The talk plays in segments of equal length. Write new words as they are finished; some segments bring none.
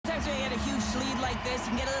like this,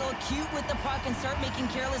 you can get a little cute with the puck and start making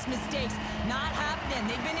careless mistakes. Not happening.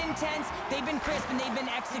 They've been intense, they've been crisp, and they've been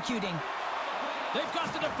executing. They've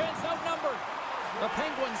got the defense outnumbered. The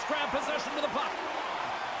Penguins grab possession to the puck.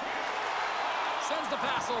 Sends the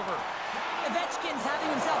pass over. Ovechkin's having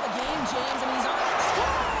himself a game, James. I mean, he's on.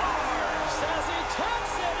 Scores as he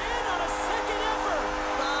taps it in on a second effort.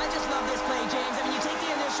 I just love this play, James. I mean, you take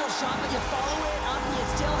the initial shot, but you follow it up, and you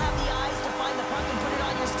still have the eyes to find the puck and put it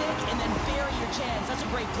on your stick, and then bury your chance. That's a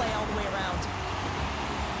great play all the way around.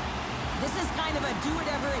 This is kind of a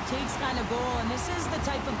do-whatever-it-takes kind of goal, and this is the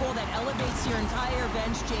type of goal that elevates your entire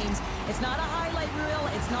bench, James. It's not a highlight reel.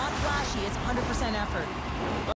 It's not flashy. It's 100% effort.